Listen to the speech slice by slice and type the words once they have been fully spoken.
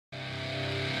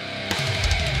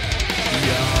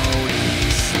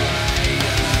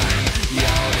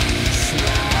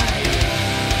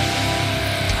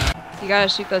gotta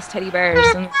shoot those teddy bears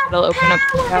and it'll open up.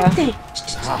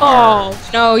 Oh,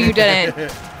 no, you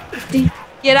didn't.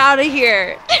 Get out of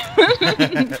here.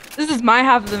 This is my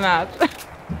half of the map.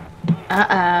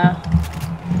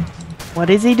 What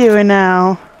is he doing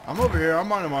now? I'm over here. I'm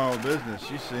minding my own business.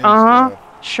 She's seeing stuff.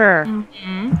 Sure.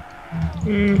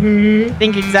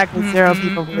 Think exactly 0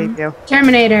 people believe you.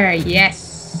 Terminator,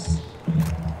 yes.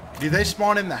 Do they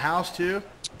spawn in the house too?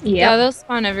 Yeah, they'll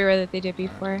spawn everywhere that they did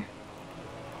before.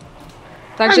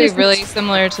 It's actually really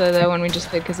similar to the one we just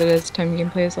played because it is time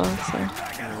gameplay as well. So.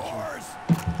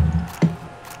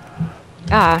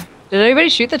 Yeah. Did anybody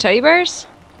shoot the teddy bears?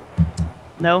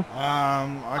 No.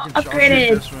 I'll shoot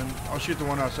this one. I'll shoot the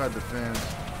one outside the fence.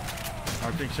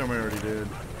 I think somebody already did.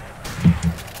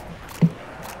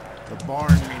 The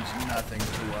barn means nothing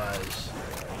to us.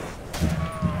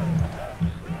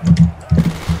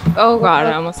 Oh god,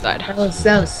 I almost died. That was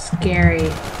so scary.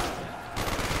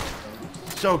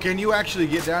 So, can you actually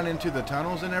get down into the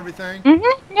tunnels and everything?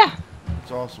 Yeah.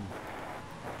 It's awesome.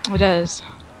 It does.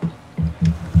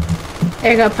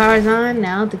 There you go, power's on.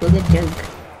 Now to go get Jug.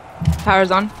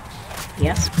 Power's on.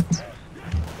 Yes.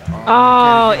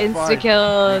 Oh,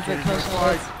 insta-kills.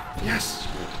 Yes!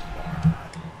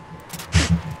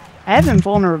 I have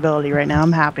invulnerability right now.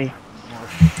 I'm happy.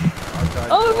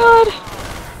 Oh god!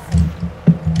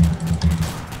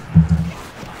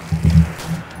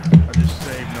 I just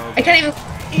saved no. I can't even.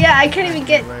 Yeah, I can't even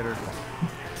get. Later.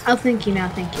 Oh, thank you now.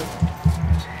 Thank you.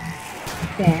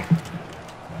 There.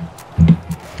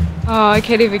 Oh, I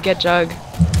can't even get Jug.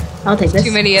 I'll take this.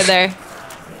 Too many in there.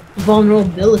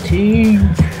 Vulnerability.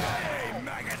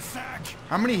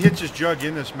 How many hits is Jug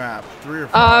in this map? 3 or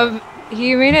 5?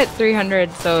 He made it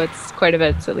 300, so it's quite a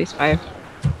bit. It's at least 5.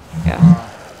 Yeah.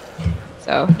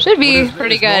 So should be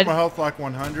pretty good. Normal health like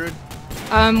 100.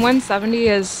 170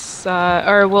 is,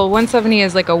 or well, 170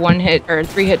 is like a 1-hit or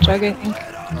 3-hit Jug, I think.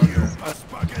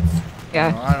 Okay.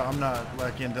 Yeah. No, I'm not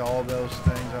like into all those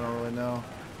things. I don't really know.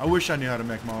 I wish I knew how to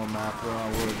make my own map, though. I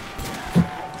would.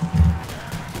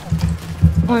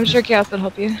 Well, I'm sure Chaos would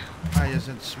help you. I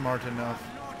isn't smart enough.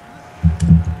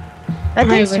 That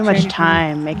takes too much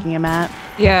time making a map.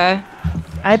 Yeah.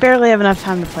 I barely have enough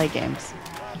time to play games.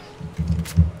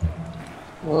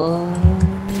 Whoa.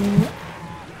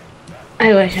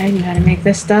 I wish I knew how to make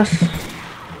this stuff.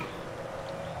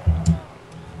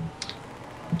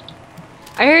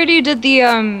 I heard you did the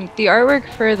artwork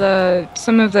for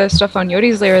some of the stuff on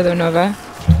YOTESLAYA though, Nova.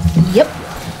 Yep.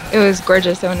 It was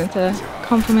gorgeous. I wanted to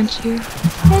compliment you.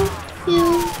 Thank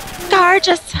you.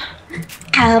 Gorgeous.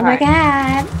 Oh my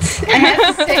god. I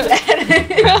have to say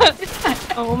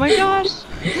that. Oh my gosh.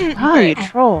 Oh, you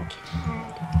troll.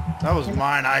 That was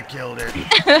mine. I killed it.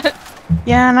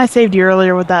 Yeah, and I saved you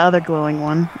earlier with that other glowing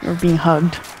one. You were being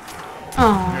hugged.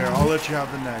 Oh. Here, I'll let you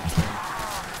have the next one.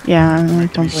 Yeah, I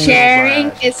don't blame you.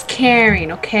 Sharing is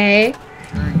caring, okay?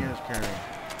 Sharing is caring.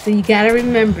 So you gotta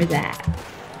remember that.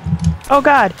 Oh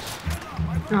god.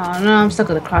 Oh no, I'm stuck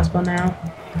with a crossbow now.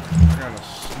 I got a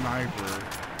sniper.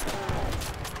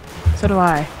 So do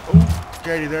I. Oh,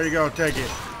 Katie, there you go. Take it.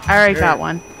 I already got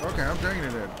one. Okay, I'm taking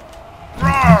it in.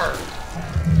 Roar!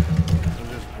 What's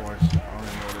this points? I don't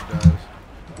even know what it does.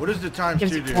 What does the times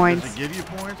 2 do? Points. Does it give you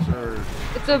points or?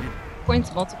 It's a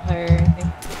points multiplier, I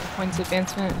think. Points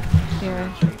advancement.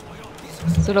 Yeah.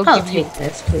 So it'll I'll give you. take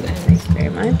this, please. Thank you very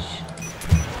much.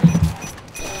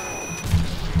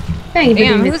 Thank you.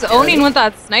 Damn, who's owning with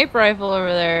that sniper rifle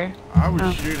over there? I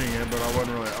was shooting it, but I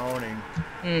wasn't really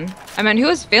owning. I meant, who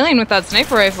was failing with that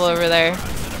sniper rifle over there?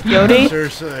 Yodi?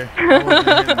 Seriously, I wasn't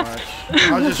hitting much.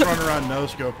 I was just running around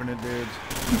no-scoping it, dudes.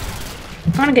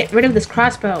 I want to get rid of this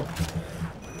crossbow.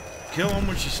 Kill him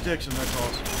when she sticks, and that's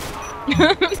awesome.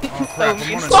 Oh crap,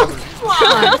 I'm on another.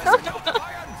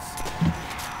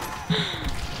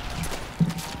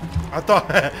 I thought,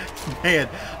 man,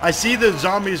 I see the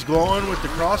zombies glowing with the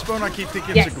crossbow, and I keep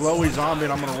thinking it's a glowy zombie,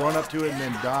 and I'm going to run up to it and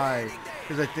then die.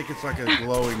 Because I think it's like a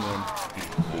glowing one.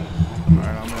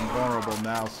 Alright, I'm invulnerable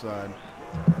now, son.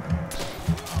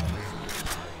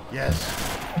 Yes.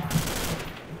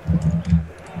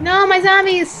 No, my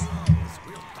zombies!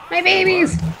 My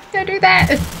babies! Don't do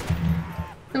that!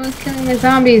 Someone's killing my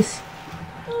zombies.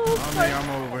 I'm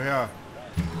over here.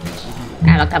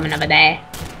 I'm coming over there.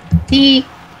 See?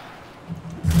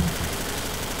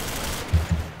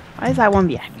 Why is that one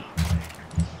behind me?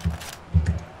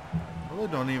 I really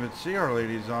don't even see our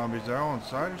lady zombies. They're all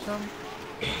inside or something?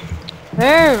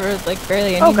 They're like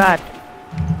barely any. Oh god.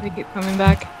 They keep coming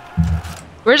back.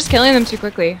 We're just killing them too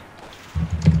quickly.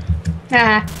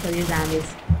 Haha, kill your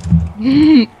zombies.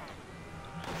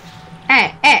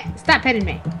 Hey, stop hitting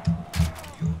me.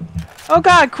 Oh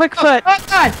god, quick foot. Oh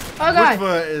god! Oh god!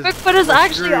 Quickfoot is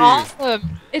actually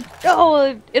awesome.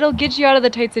 It'll get you out of the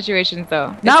tight situations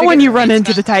though. Not when you run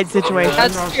into the tight situation. Yeah.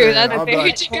 That's true. That's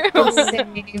very true.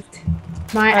 Saved.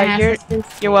 My ass has been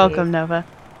saved. You're welcome, Nova.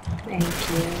 Thank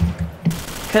you.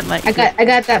 Couldn't let you. I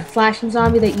got that flashing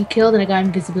zombie that you killed, and I got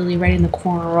invisibility right in the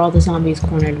corner where all the zombies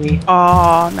cornered me.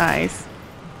 Oh, nice.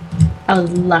 I was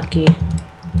lucky.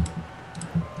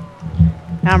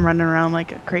 Now I'm running around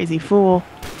like a crazy fool.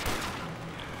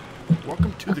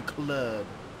 Welcome to the club.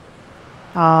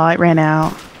 Oh, it ran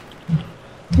out.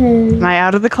 Am I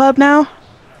out of the club now?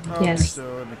 No, we're Yes.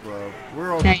 still in the club.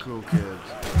 We're all the cool kids.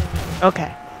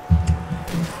 Okay.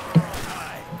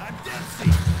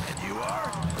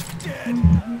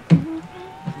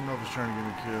 Nova's trying to get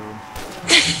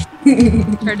me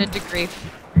killed. Turned into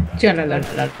grief.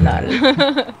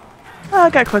 Oh, I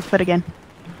got quick foot again.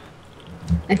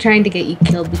 I'm trying to get you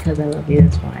killed because I love you,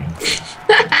 that's why.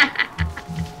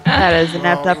 That is an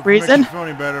apt up If reason. it makes you feel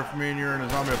any better for me and you're in a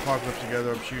zombie apocalypse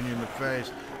together, I'm shooting you in the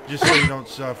face. Just so you don't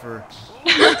suffer.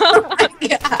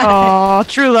 Oh,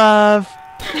 true love.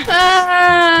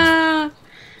 Ah!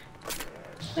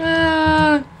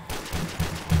 Ah!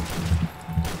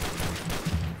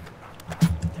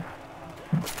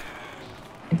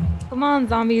 Come on,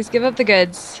 zombies, give up the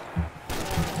goods.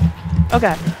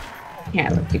 Okay. Yeah,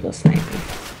 I love people sniping.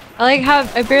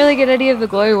 I barely get any of the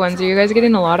glowy ones. Are you guys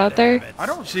getting a lot out there? I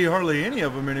don't see hardly any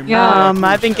of them anymore. Yeah.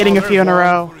 I've been getting a few in a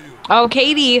row. Oh,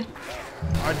 Katie.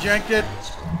 I janked it.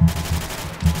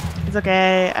 It's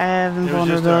okay. I have It was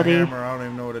just a invulnerability. hammer. I don't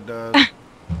even know what it does.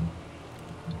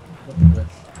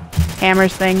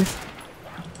 Hammers things.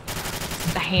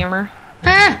 The hammer.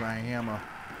 Ah! My hammer.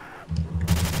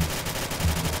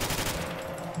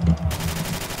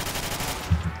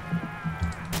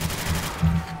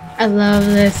 I love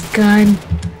this gun.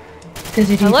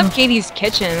 I love Katie's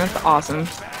kitchen. That's awesome.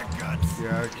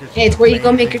 Yeah, Hey, it's where you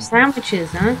go make your sandwiches,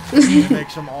 huh? Make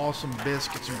some awesome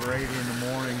biscuits and gravy in the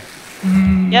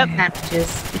morning. Yep.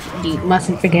 Sandwiches. You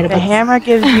mustn't forget The about hammer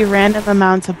gives you random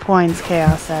amounts of points,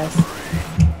 Chaos says.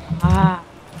 Ah.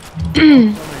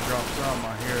 Somebody dropped some.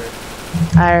 I hear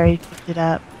it. I already picked it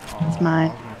up. It's Oh,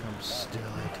 mine. I was gonna come steal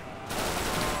it.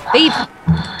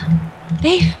 Thief.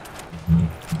 Thief.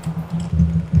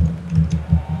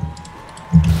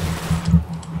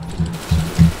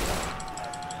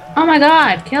 Oh my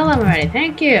god, kill him already,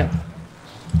 thank you.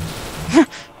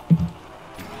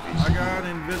 I got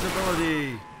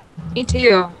invisibility. Me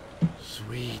too.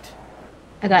 Sweet.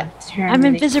 I got I'm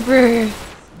invisible.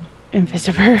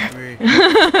 Invisible. Sweet.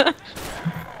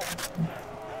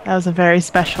 That was a very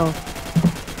special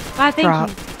Ah, thank drop.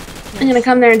 you. I'm gonna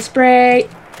come there and spray.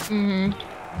 Mm-hmm.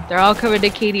 They're all coming to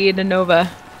Katie and to Nova.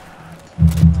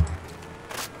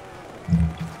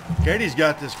 Katie's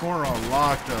got this corner on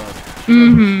locked up.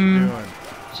 Mm-hmm. Doing.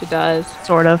 She does.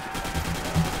 Sort of.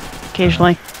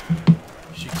 Occasionally.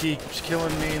 She keeps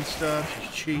killing me and stuff.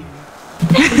 She's cheating.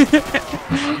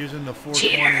 Using the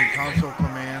 420 console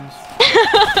commands.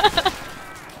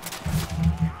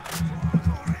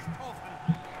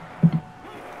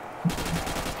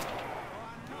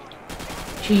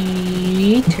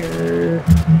 Cheater.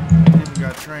 Even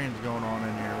got trains going on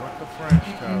in here. What the French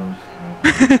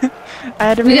toast? I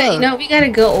had to We got, reload. you know, we gotta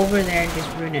go over there and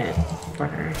just ruin it for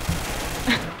her.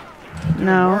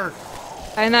 No. Work.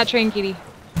 Find that train, Katie.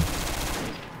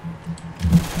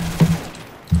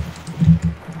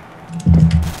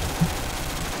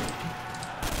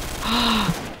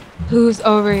 Who's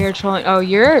over here trolling? Oh,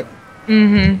 you're.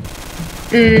 Mm-hmm.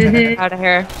 Mm-hmm. Out of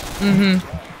here. Mm-hmm.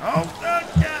 Oh,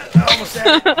 yeah, I almost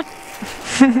had it.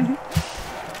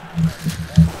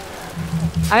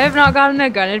 I have not gotten a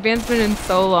gun advancement in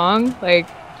so long. Like,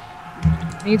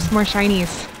 I need some more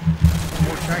shinies.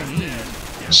 More Chinese.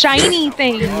 Shiny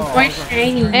things. Oh, More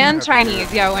shiny. And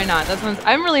Chinese. Yeah, why not? That's one's.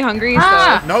 I'm really hungry,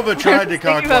 Ah! so. Nova tried to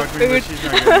Thinking about cockblock me, but food. she's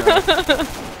not good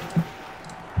enough.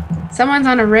 Someone's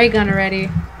on a ray gun already.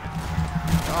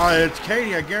 Oh, it's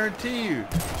Katie, I guarantee you.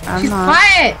 I'm She's not.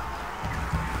 quiet.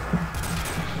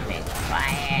 Be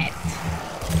quiet.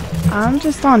 I'm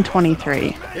just on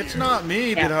 23. It's not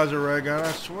me that has a ray gun,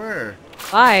 I swear.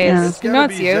 Lies. Yeah. It's You gotta know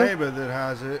be it's you. Zebba that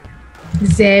has it.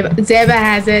 Zebba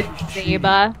has it.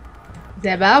 Zebba.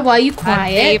 Zebba, why you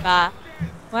quiet? Zebba.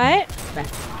 What?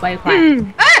 Why you quiet?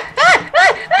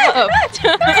 Uh-oh.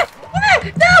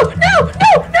 No, no, no,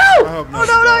 I no! hope Oh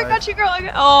no, I got you, girl.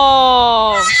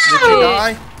 Oh. Did you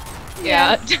die?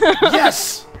 Yeah.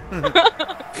 Yes!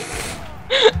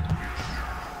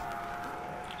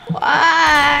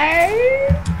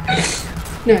 Why?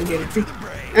 No, I'm kidding.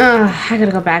 I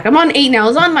gotta go back. I'm on 8 now. I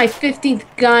was on my 15th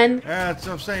gun. Yeah, that's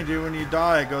what I'm saying, dude. When you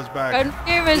die, it goes back. Gun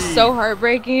game is so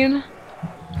heartbreaking.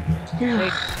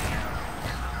 Yeah.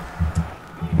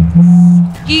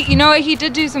 You know what? He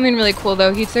did do something really cool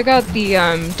though. He took out the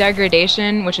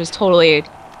degradation, which is totally.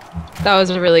 That was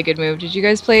a really good move. Did you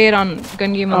guys play it on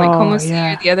gun game on like Como City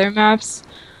or the other maps?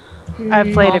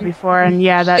 I've played it before, and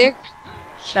yeah, that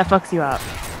fucks you up.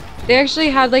 They actually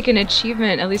had like an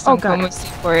achievement, at least on Como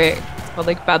City for it. It's called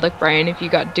like Bad Luck Brian. If you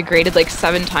got degraded like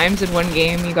 7 times in one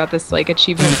game, you got this like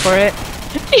achievement for it.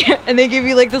 Yeah, and they give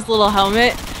you like this little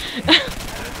helmet.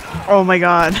 Oh my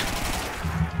god.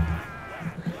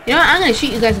 You know what? I'm gonna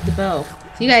shoot you guys with the bow.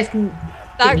 So you guys can...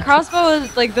 That crossbow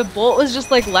was like, the bolt was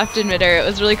just like left in midair. It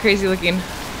was really crazy looking.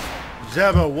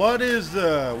 Zebba,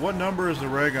 what number is the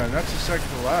ray gun? That's the second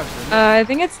to last, isn't it? I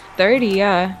think it's 30,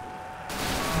 yeah. You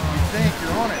think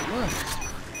you're on it, look.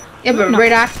 Yeah, but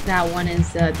right after that one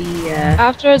is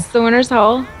After it's the Winter's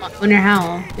Howl. Winter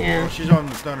Howl. Yeah. Oh, she's on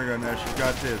the thunder gun now. She's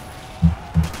got this.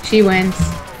 She wins.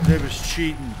 Zebba's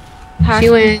cheating.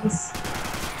 She wins.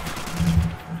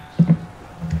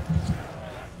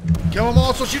 Kill them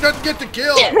all so she doesn't get the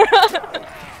kill.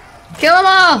 Kill them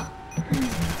all.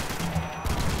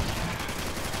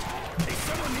 Hey,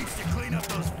 someone needs to clean up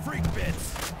those freak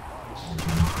bits.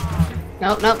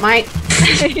 Nope, Mike.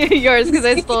 Yours, because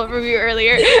I stole it from you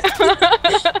earlier.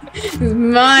 It's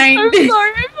mine. I'm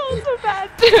sorry, I feel so bad.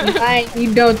 Mine.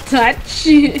 You don't touch.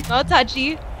 No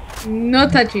touchy. No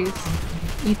touches.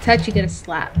 You touch, you get a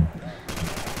slap.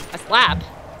 A slap?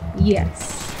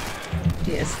 Yes.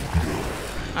 Yes.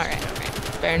 Alright,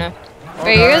 fair enough. Oh,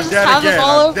 Wait, you guys just have them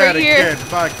all over here. Again,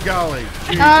 by golly.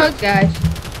 Jesus. Oh gosh.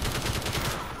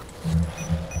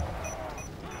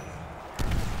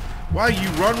 Why you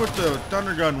run with the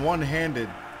thunder gun one-handed?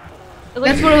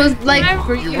 That's what it was like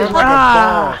for you. You run like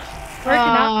a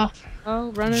ball.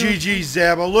 Oh, running. GG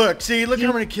Zebba. Look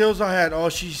how many kills I had. Oh,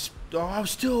 I was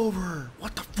still over her.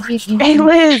 What the frick? Hey,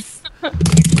 Liz.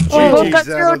 GG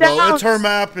Zebba. Though. It's her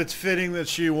map. It's fitting that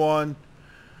she won.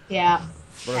 Yeah.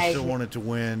 But I still wanted to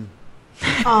win.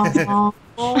 Aww.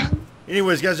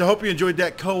 Anyways, guys, I hope you enjoyed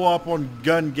that co-op on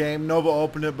gun game. Nova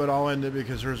opened it, but I'll end it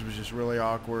because hers was just really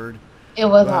awkward. It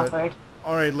was awkward.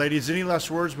 All right, ladies, any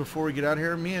last words before we get out of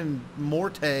here? Me and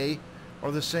Morte are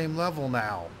the same level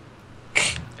now.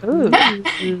 Ooh.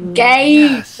 Gay.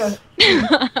 Yes. All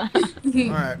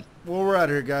right. Well, we're out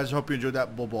of here, guys. Hope you enjoyed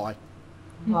that. Bye-bye.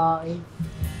 Bye.